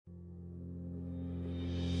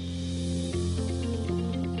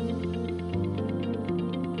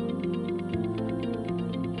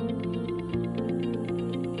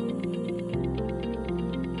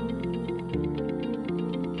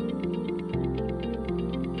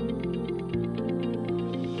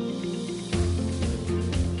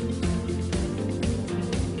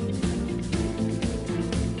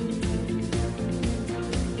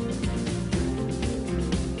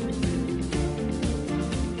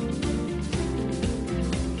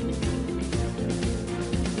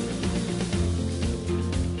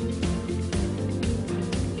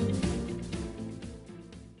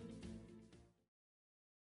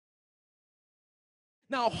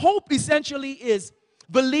Now, hope essentially is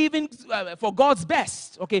believing for God's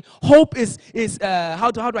best. Okay, hope is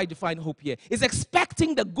how do I define hope here? It's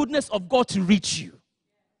expecting the goodness of God to reach you.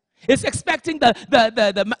 It's expecting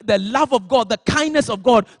the love of God, the kindness of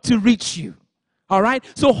God to reach you. All right?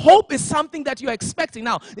 So hope is something that you're expecting.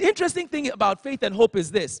 Now, the interesting thing about faith and hope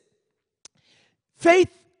is this. Faith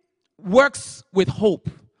works with hope.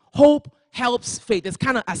 Hope helps faith. It's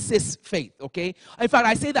kind of assists faith, okay? In fact,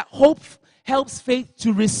 I say that hope helps faith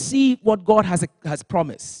to receive what God has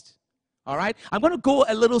promised. All right? I'm going to go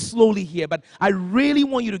a little slowly here, but I really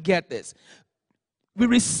want you to get this. We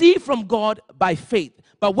receive from God by faith,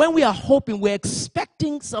 but when we are hoping, we're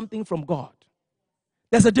expecting something from God.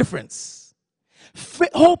 There's a difference.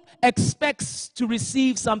 Hope expects to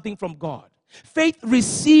receive something from God. Faith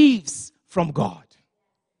receives from God.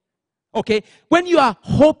 Okay? When you are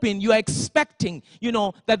hoping, you are expecting,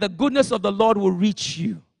 that the goodness of the Lord will reach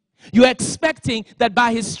you. You're expecting that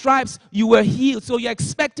by his stripes you were healed. So you're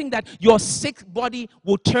expecting that your sick body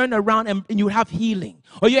will turn around and you have healing.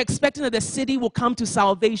 Or you're expecting that the city will come to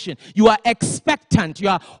salvation. You are expectant. You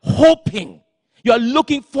are hoping. You are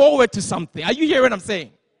looking forward to something. Are you hearing what I'm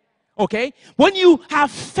saying? Okay? When you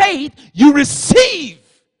have faith, you receive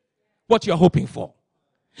what you're hoping for.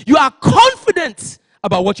 You are confident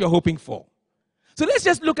about what you're hoping for. So let's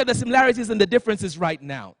just look at the similarities and the differences right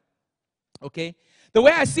now. Okay? The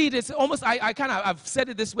way I see it is almost, I've said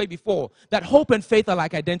it this way before, that hope and faith are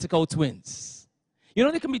like identical twins.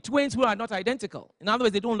 There can be twins who are not identical. In other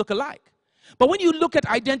words, they don't look alike. But when you look at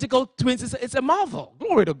identical twins, it's a marvel.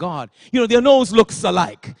 Glory to God. Their nose looks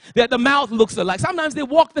alike. The mouth looks alike. Sometimes they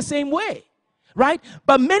walk the same way, right?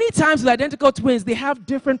 But many times with identical twins, they have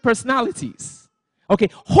different personalities. Okay,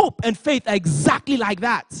 hope and faith are exactly like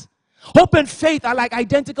that. Hope and faith are like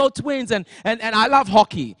identical twins, and I love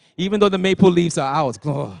hockey, even though the Maple Leafs are out.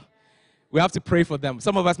 Oh, we have to pray for them.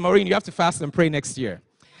 Some of us, Maureen, you have to fast and pray next year.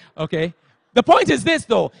 Okay? The point is this,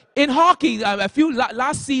 though. In hockey,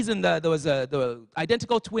 last season, there were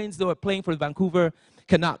identical twins that were playing for the Vancouver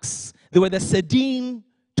Canucks. They were the Sedin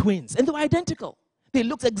twins, and they were identical. They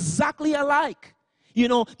looked exactly alike.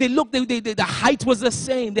 The height was the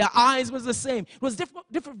same. Their eyes was the same. It was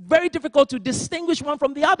very difficult to distinguish one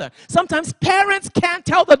from the other. Sometimes parents can't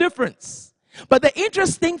tell the difference. But the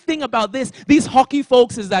interesting thing about these hockey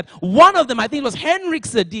folks is that one of them, I think it was Henrik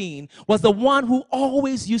Sedin, was the one who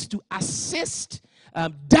always used to assist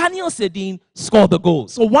Daniel Sedin score the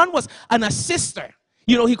goals. So one was an assister.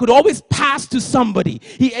 He could always pass to somebody.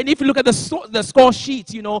 And if you look at the score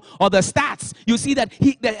sheets, or the stats, you see that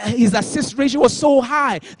his assist ratio was so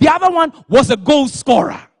high. The other one was a goal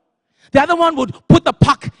scorer. The other one would put the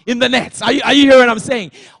puck in the nets. Are you hearing what I'm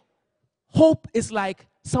saying? Hope is like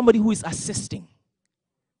somebody who is assisting.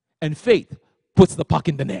 And faith puts the puck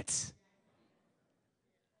in the nets.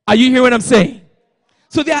 Are you hearing what I'm saying?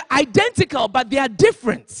 So they are identical, but they are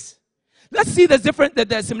different. Let's see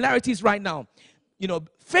the similarities right now.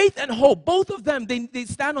 Faith and hope, both of them, they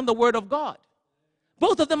stand on the Word of God.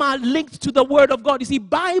 Both of them are linked to the Word of God. You see,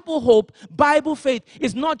 Bible hope, Bible faith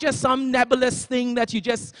is not just some nebulous thing that you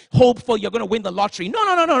just hope for, you're going to win the lottery.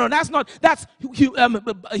 No. That's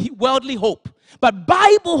worldly hope. But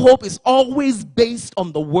Bible hope is always based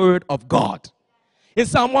on the Word of God. In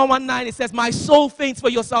Psalm 119, it says, "My soul faints for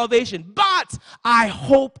your salvation, but I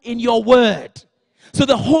hope in your word." So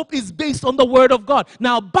the hope is based on the Word of God.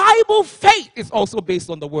 Now, Bible faith is also based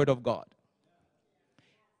on the Word of God.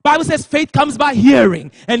 Bible says faith comes by hearing,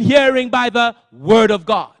 and hearing by the Word of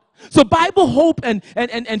God. So Bible hope and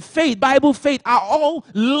faith, Bible faith are all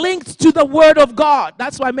linked to the Word of God.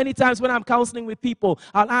 That's why many times when I'm counseling with people,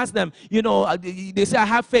 I'll ask them, they say, "I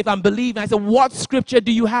have faith, I'm believing." I say, "What scripture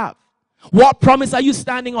do you have? What promise are you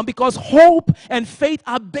standing on?" Because hope and faith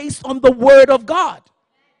are based on the Word of God.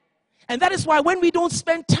 And that is why when we don't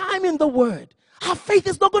spend time in the Word, our faith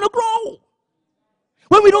is not going to grow.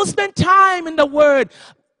 When we don't spend time in the Word,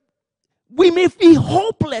 we may be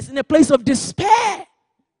hopeless in a place of despair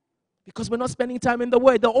because we're not spending time in the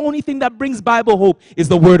Word. The only thing that brings Bible hope is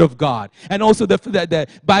the Word of God. And also the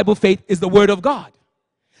Bible faith is the Word of God.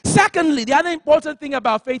 Secondly, the other important thing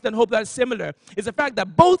about faith and hope that is similar is the fact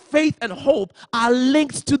that both faith and hope are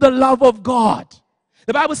linked to the love of God.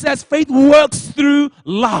 The Bible says faith works through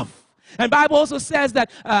love. And the Bible also says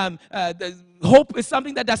that the hope is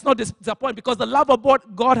something that does not disappoint because the love of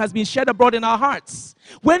God has been shed abroad in our hearts.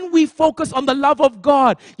 When we focus on the love of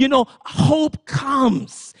God, hope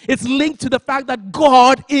comes. It's linked to the fact that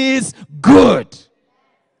God is good.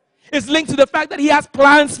 It's linked to the fact that He has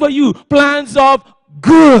plans for you, plans of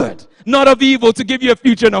good, not of evil, to give you a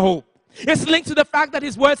future and a hope. It's linked to the fact that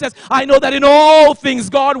his word says, I know that in all things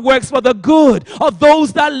God works for the good of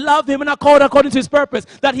those that love him and are called according to his purpose.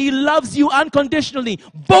 That he loves you unconditionally.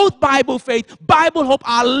 Both Bible faith, Bible hope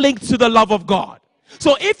are linked to the love of God.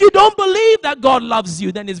 So if you don't believe that God loves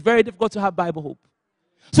you, then it's very difficult to have Bible hope.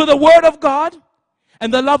 So the word of God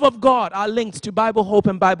and the love of God are linked to Bible hope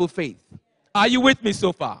and Bible faith. Are you with me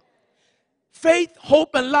so far? Faith,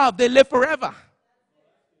 hope, and love, they live forever.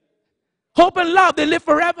 Hope and love, they live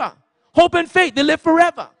forever. Hope and faith, they live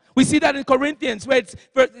forever. We see that in Corinthians, where it's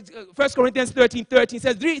 1 Corinthians 13:13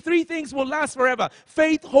 says, three things will last forever.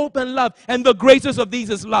 Faith, hope, and love. And the greatest of these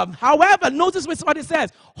is love. However, notice what it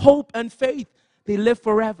says. Hope and faith, they live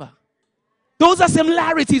forever. Those are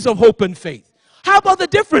similarities of hope and faith. How about the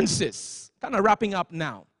differences? Kind of wrapping up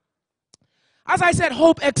now. As I said,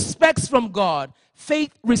 hope expects from God.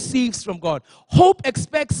 Faith receives from God. Hope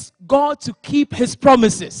expects God to keep his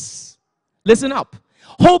promises. Listen up.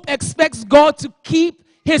 Hope expects God to keep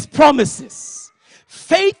his promises.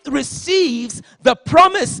 Faith receives the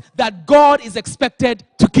promise that God is expected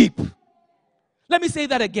to keep. Let me say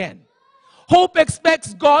that again. Hope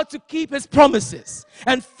expects God to keep his promises.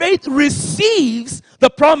 And faith receives the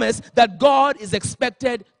promise that God is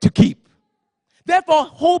expected to keep. Therefore,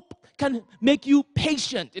 hope can make you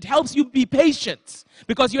patient. It helps you be patient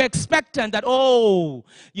because you're expectant that,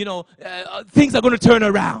 things are going to turn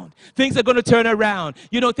around. Things are going to turn around.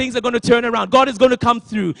 Things are going to turn around. God is going to come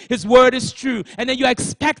through. His word is true. And then you're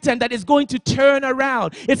expectant that it's going to turn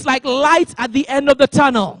around. It's like light at the end of the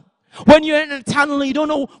tunnel. When you're in a tunnel, you don't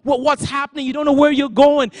know what's happening. You don't know where you're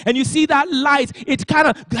going. And you see that light. It kind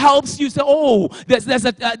of helps you say,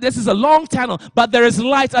 this is a long tunnel, but there is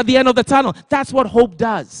light at the end of the tunnel. That's what hope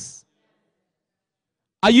does.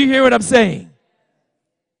 Are you hearing what I'm saying?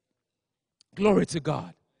 Glory to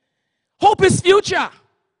God. Hope is future.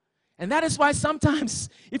 And that is why sometimes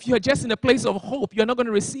if you're just in a place of hope, you're not going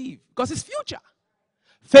to receive because it's future.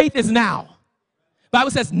 Faith is now. The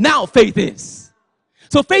Bible says now faith is.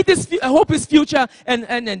 So hope is future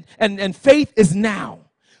and faith is now.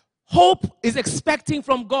 Hope is expecting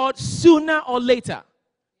from God sooner or later.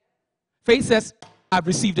 Faith says, I've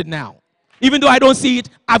received it now. Even though I don't see it,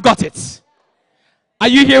 I've got it. Are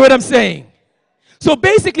you hearing what I'm saying? So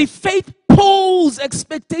basically, faith pulls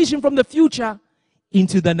expectation from the future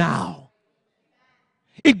into the now.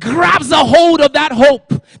 It grabs a hold of that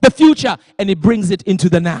hope, the future, and it brings it into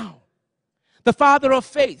the now. The father of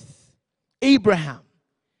faith, Abraham.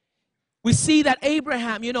 We see that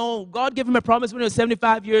Abraham, God gave him a promise when he was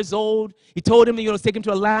 75 years old. He told him, take him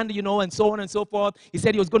to a land, and so on and so forth. He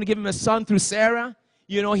said he was going to give him a son through Sarah.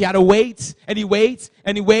 He had to wait, and he waits,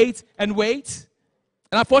 and he waits, and waits.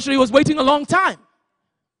 And unfortunately, he was waiting a long time.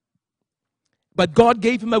 But God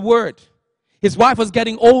gave him a word. His wife was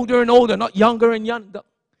getting older and older, not younger and younger.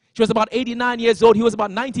 She was about 89 years old. He was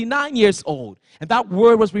about 99 years old. And that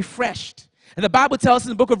word was refreshed. And the Bible tells us in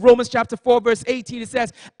the book of Romans chapter 4, verse 18, it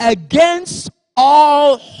says, against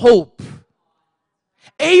all hope,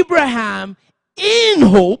 Abraham in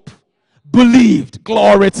hope believed.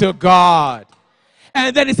 Glory to God.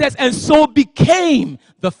 And then it says, and so became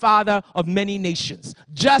the father of many nations.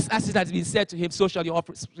 Just as it has been said to him, so shall your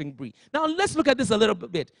offspring be. Now let's look at this a little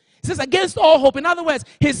bit. It says, against all hope. In other words,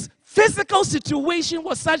 his physical situation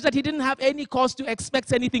was such that he didn't have any cause to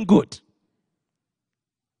expect anything good.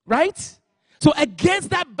 Right? So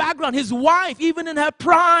against that background, his wife, even in her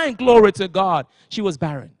prime, glory to God, she was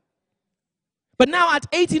barren. But now at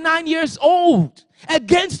 89 years old,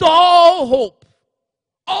 against all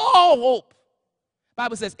hope,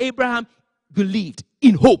 Bible says Abraham believed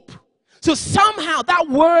in hope. So somehow that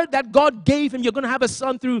word that God gave him, you're going to have a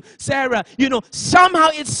son through Sarah, somehow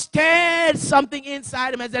it stirred something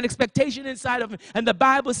inside him as an expectation inside of him. And the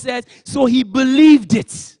Bible says, so he believed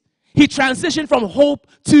it. He transitioned from hope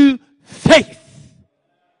to faith.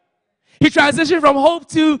 He transitioned from hope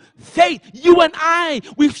to faith. You and I,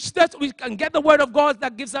 we can get the word of God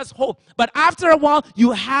that gives us hope. But after a while,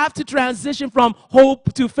 you have to transition from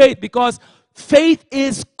hope to faith, because faith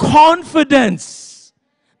is confidence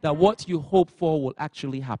that what you hope for will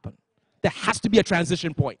actually happen. There has to be a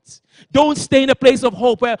transition point. Don't stay in a place of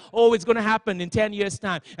hope where, it's going to happen in 10 years'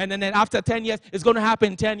 time. And then after 10 years, it's going to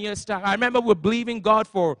happen in 10 years' time. I remember we're believing God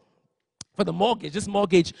for the mortgage, this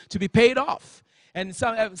mortgage to be paid off. And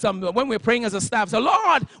some when we're praying as a staff, so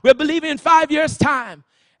Lord, we're believing in 5 years' time.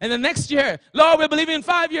 And the next year, Lord, we're believing in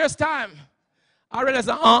 5 years' time. I realized,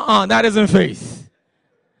 that isn't faith.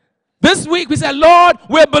 This week we said, Lord,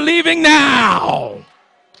 we're believing now.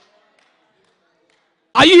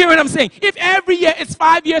 Are you hearing what I'm saying? If every year it's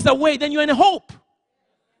 5 years away, then you're in hope.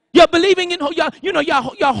 You're believing in,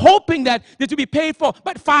 you're hoping that it will be paid for,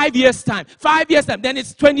 but 5 years' time, then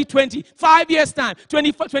it's 2020, 5 years' time,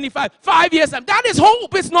 2025, 5 years' time. That is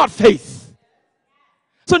hope, it's not faith.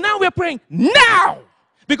 So now we're praying now,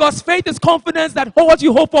 because faith is confidence that what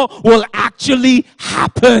you hope for will actually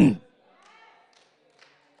happen.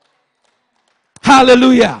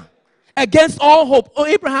 Hallelujah. Against all hope,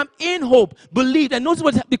 Abraham in hope believed, and notice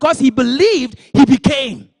what, because he believed, he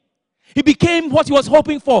became. He became what he was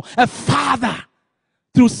hoping for, a father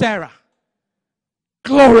through Sarah.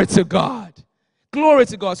 Glory to God. Glory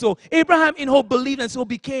to God. So Abraham in hope believed and so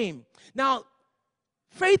became. Now,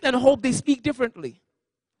 faith and hope, they speak differently.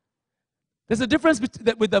 There's a difference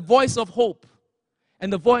with the voice of hope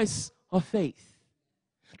and the voice of faith.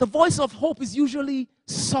 The voice of hope is usually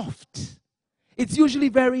soft. It's usually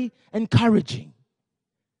very encouraging.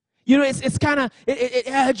 You know, it's kind of, it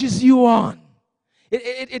urges you on.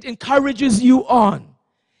 It encourages you on.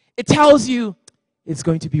 It tells you it's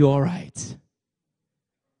going to be all right.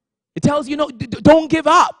 It tells you, don't give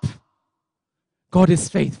up. God is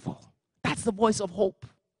faithful. That's the voice of hope.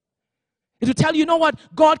 It will tell you, what?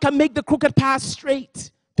 God can make the crooked path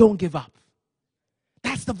straight. Don't give up.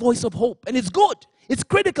 That's the voice of hope. And it's good. It's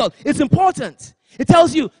critical. It's important. It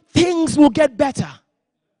tells you things will get better.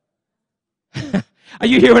 Are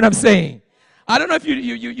you hearing what I'm saying? I don't know if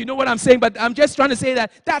you know what I'm saying, but I'm just trying to say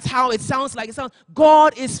that that's how it sounds like.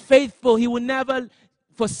 God is faithful. He will never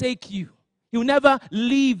forsake you. He will never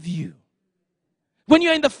leave you. When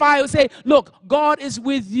you're in the fire, say, look, God is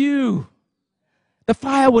with you. The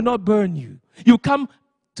fire will not burn you. You come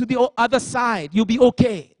to the other side. You'll be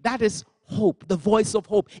okay. That is hope, the voice of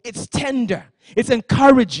hope. It's tender. It's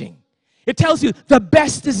encouraging. It tells you the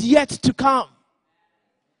best is yet to come.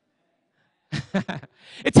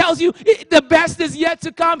 It tells you the best is yet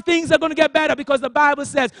to come. Things are going to get better because the Bible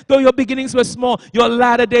says, though your beginnings were small, your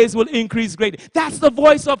latter days will increase greatly. That's the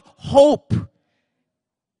voice of hope.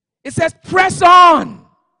 It says, press on.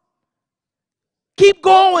 Keep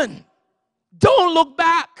going. Don't look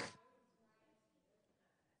back.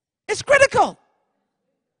 It's critical.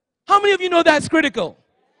 How many of you know that's critical?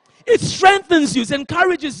 It strengthens you, it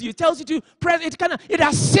encourages you, it tells you to press, it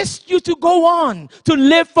assists you to go on, to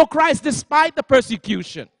live for Christ despite the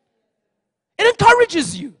persecution. It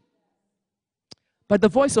encourages you. But the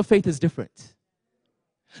voice of faith is different.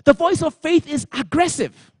 The voice of faith is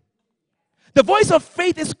aggressive. The voice of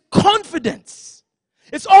faith is confidence.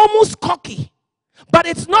 It's almost cocky. But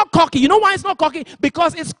it's not cocky. You know why it's not cocky?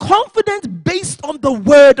 Because it's confidence based on the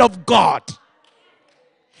word of God.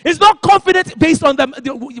 It's not confidence based on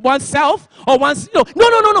oneself or one's. No.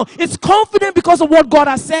 It's confident because of what God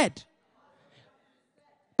has said.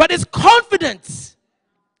 But it's confidence.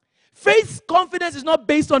 Faith's confidence is not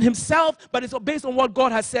based on himself, but it's based on what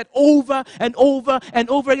God has said over and over and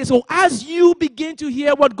over again. So as you begin to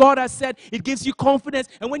hear what God has said, it gives you confidence.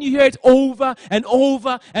 And when you hear it over and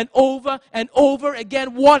over and over and over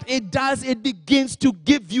again, what it does, it begins to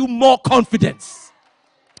give you more confidence.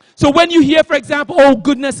 So when you hear, for example, oh,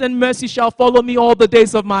 goodness and mercy shall follow me all the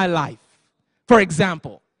days of my life, for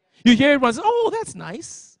example, you hear it once, oh, that's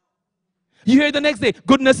nice. You hear the next day,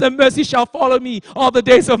 goodness and mercy shall follow me all the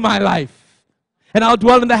days of my life, and I'll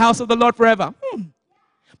dwell in the house of the Lord forever.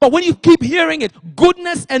 But when you keep hearing it,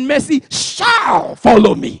 goodness and mercy shall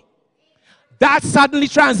follow me, that suddenly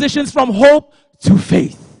transitions from hope to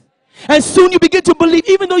faith. And soon you begin to believe,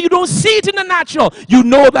 even though you don't see it in the natural, you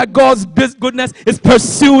know that God's goodness is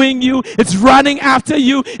pursuing you, it's running after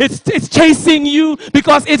you, it's chasing you,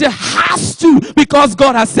 because it has to, because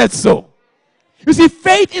God has said so. You see,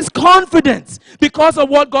 faith is confidence because of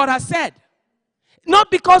what God has said. Not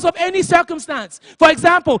because of any circumstance. For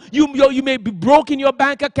example, you may be broke in your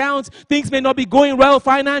bank accounts. Things may not be going well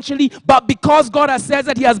financially. But because God has said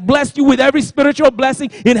that he has blessed you with every spiritual blessing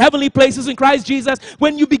in heavenly places in Christ Jesus,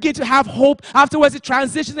 when you begin to have hope, afterwards it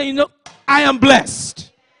transitions and you know, I am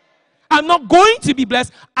blessed. I'm not going to be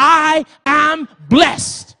blessed. I am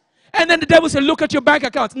blessed. And then the devil said, look at your bank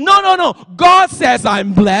accounts. No. God says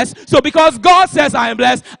I'm blessed. So because God says I am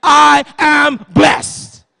blessed, I am blessed.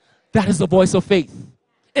 That is the voice of faith.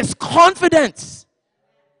 It's confidence.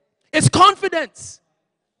 It's confidence.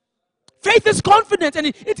 Faith is confidence, and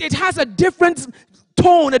it has a different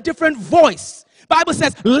tone, a different voice. Bible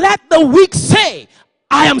says, let the weak say,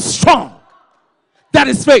 I am strong. That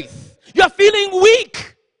is faith. You're feeling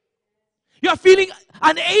weak. You're feeling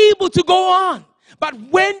unable to go on. But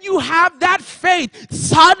when you have that faith,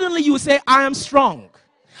 suddenly you say, I am strong.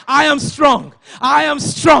 I am strong. I am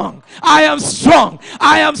strong. I am strong.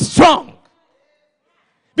 I am strong.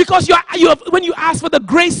 Because when you ask for the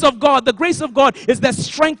grace of God is the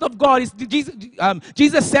strength of God.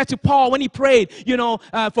 Jesus said to Paul when he prayed,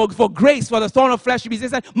 for grace, for the thorn of flesh to be, he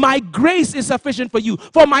said, my grace is sufficient for you,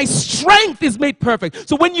 for my strength is made perfect.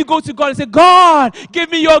 So when you go to God and say, God, give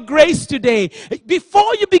me your grace today,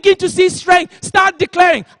 before you begin to see strength, start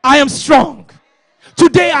declaring, I am strong.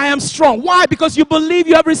 Today I am strong. Why? Because you believe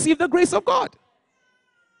you have received the grace of God.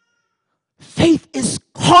 Faith is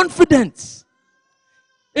confidence.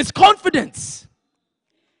 It's confidence.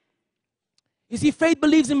 You see, faith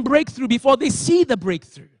believes in breakthrough before they see the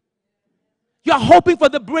breakthrough. You are hoping for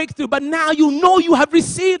the breakthrough, but now you know you have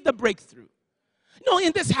received the breakthrough.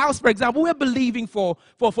 In this house, for example, we're believing for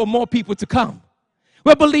more people to come.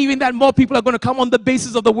 We're believing that more people are going to come on the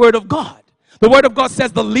basis of the Word of God. The Word of God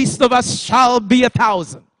says the least of us shall be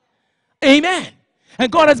 1,000. Amen. And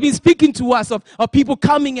God has been speaking to us of people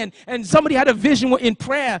coming, and somebody had a vision in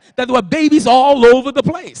prayer that there were babies all over the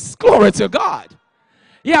place. Glory to God.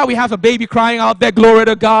 Yeah, we have a baby crying out there, glory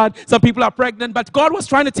to God. Some people are pregnant, but God was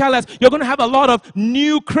trying to tell us, you're going to have a lot of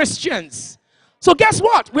new Christians. So guess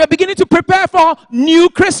what? We're beginning to prepare for new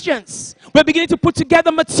Christians. We're beginning to put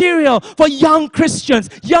together material for young Christians,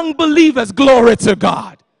 young believers, glory to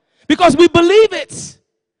God. Because we believe it.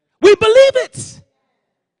 We believe it.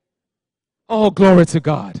 Oh, glory to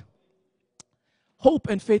God. Hope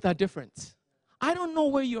and faith are different. I don't know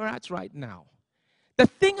where you're at right now. The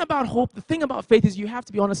thing about hope, the thing about faith is you have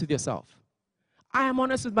to be honest with yourself. I am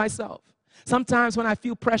honest with myself. Sometimes when I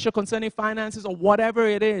feel pressure concerning finances or whatever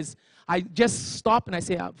it is, I just stop and I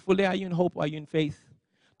say, Fule, are you in hope or are you in faith?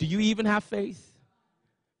 Do you even have faith?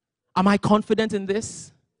 Am I confident in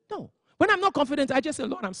this? No. When I'm not confident, I just say,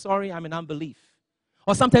 Lord, I'm sorry, I'm in unbelief.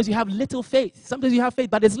 Or sometimes you have little faith. Sometimes you have faith,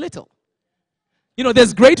 but it's little.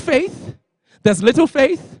 There's great faith, there's little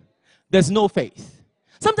faith, there's no faith.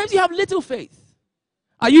 Sometimes you have little faith.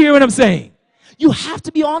 Are you hearing what I'm saying? You have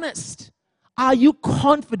to be honest. Are you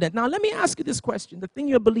confident? Now, let me ask you this question. The thing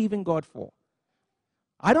you're believing God for.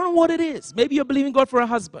 I don't know what it is. Maybe you're believing God for a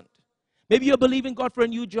husband. Maybe you're believing God for a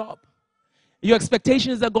new job. Your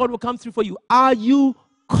expectation is that God will come through for you. Are you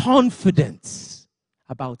confident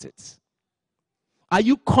about it? Are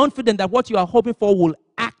you confident that what you are hoping for will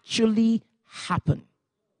actually happen?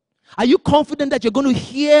 Are you confident that you're going to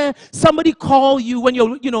hear somebody call you when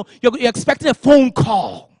you're expecting a phone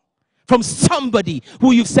call from somebody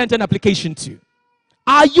who you've sent an application to?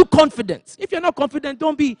 Are you confident? If you're not confident,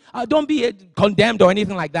 don't be condemned or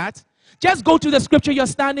anything like that. Just go to the scripture you're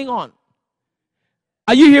standing on.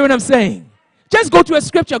 Are you hearing what I'm saying? Just go to a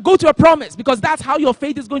scripture, go to a promise, because that's how your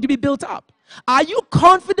faith is going to be built up. Are you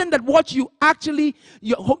confident that what you're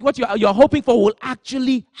hoping for will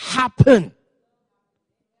actually happen?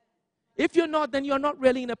 If you're not, then you're not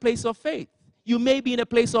really in a place of faith. You may be in a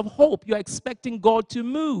place of hope. You're expecting God to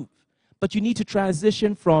move. But you need to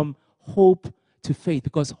transition from hope to faith,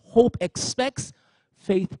 because hope expects,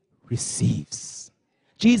 faith receives.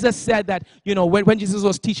 Jesus said that, when Jesus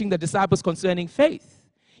was teaching the disciples concerning faith,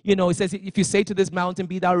 he says, if you say to this mountain,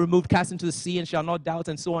 be thou removed, cast into the sea, and shall not doubt,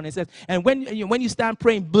 and so on. He says, and when you stand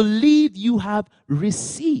praying, believe you have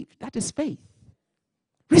received. That is faith.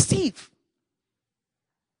 Receive.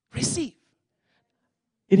 Receive.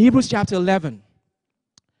 In Hebrews chapter 11,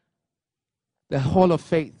 the hall of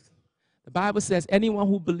faith, the Bible says, anyone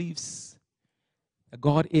who believes that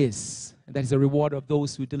God is, and that He's a rewarder of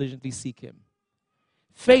those who diligently seek Him.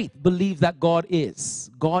 Faith believes that God is.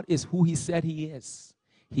 God is who He said He is.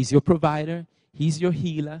 He's your provider. He's your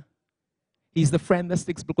healer. He's the friend that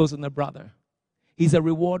sticks closer than a brother. He's a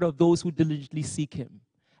rewarder of those who diligently seek Him.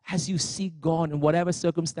 As you seek God in whatever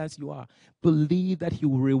circumstance you are, believe that He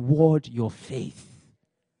will reward your faith.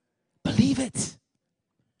 Believe it.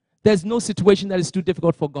 There's no situation that is too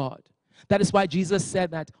difficult for God. That is why Jesus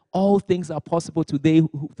said that all things are possible to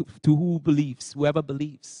who believes, whoever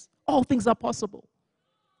believes. All things are possible.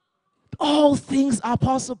 All things are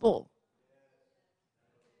possible.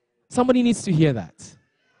 Somebody needs to hear that.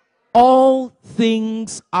 All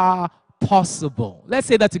things are possible. Let's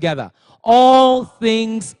say that together. All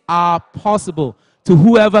things are possible to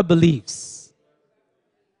whoever believes.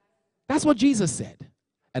 That's what Jesus said.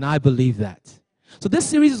 And I believe that. So this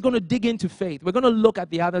series is going to dig into faith. We're going to look at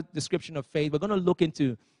the other description of faith. We're going to look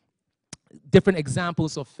into different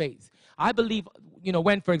examples of faith. I believe,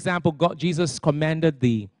 when, for example, Jesus commanded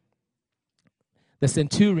the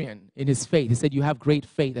centurion in his faith, he said, you have great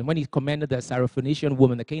faith. And when he commanded the Syrophoenician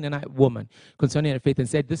woman, the Canaanite woman, concerning her faith, and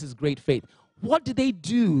said, this is great faith. What did they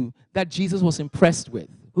do that Jesus was impressed with?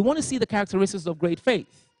 We want to see the characteristics of great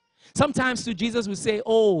faith. Sometimes to Jesus we say,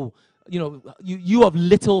 oh, you have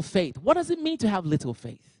little faith. What does it mean to have little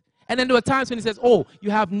faith? And then there were times when he says, oh,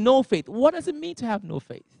 you have no faith. What does it mean to have no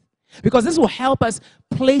faith? Because this will help us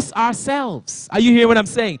place ourselves. Are you hearing what I'm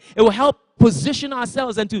saying? It will help position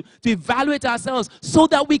ourselves and to evaluate ourselves so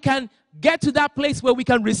that we can get to that place where we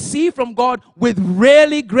can receive from God with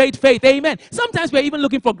really great faith. Amen. Sometimes we're even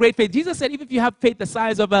looking for great faith. Jesus said, even if you have faith the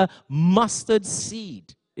size of a mustard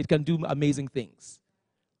seed, it can do amazing things.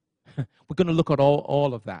 We're going to look at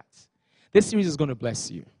all of that. This series is going to bless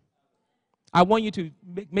you. I want you to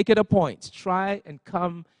make it a point. Try and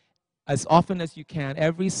come as often as you can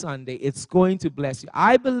every Sunday. It's going to bless you.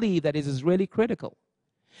 I believe that it is really critical.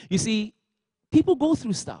 You see, people go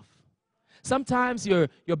through stuff. Sometimes your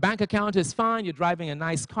bank account is fine, you're driving a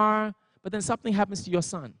nice car, but then something happens to your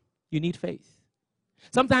son. You need faith.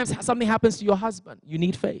 Sometimes something happens to your husband. You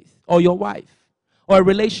need faith. Or your wife. Or a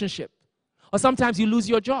relationship. Or sometimes you lose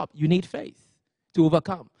your job. You need faith to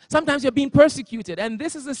overcome. Sometimes you're being persecuted, and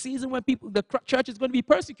this is a season when the church is going to be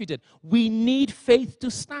persecuted. We need faith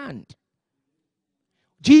to stand.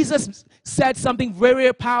 Jesus said something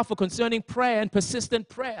very powerful concerning prayer and persistent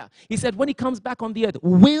prayer. He said, when he comes back on the earth,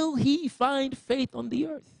 will he find faith on the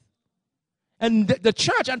earth? And the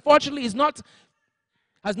church, unfortunately, has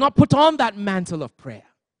not put on that mantle of prayer.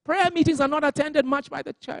 Prayer meetings are not attended much by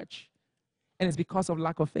the church, and it's because of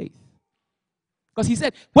lack of faith. Because he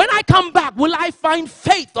said, when I come back, will I find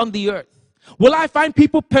faith on the earth? Will I find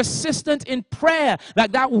people persistent in prayer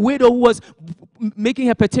like that widow who was making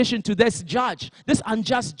a petition to this judge, this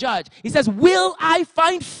unjust judge? He says, will I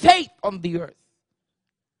find faith on the earth?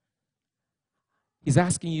 He's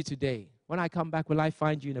asking you today, when I come back, will I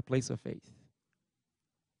find you in a place of faith?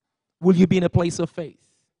 Will you be in a place of faith?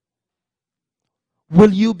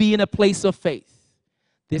 Will you be in a place of faith?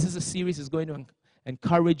 This is a series that's going to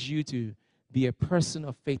encourage you to be a person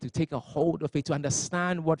of faith, to take a hold of faith, to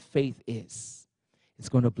understand what faith is. It's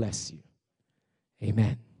going to bless you.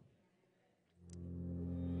 Amen.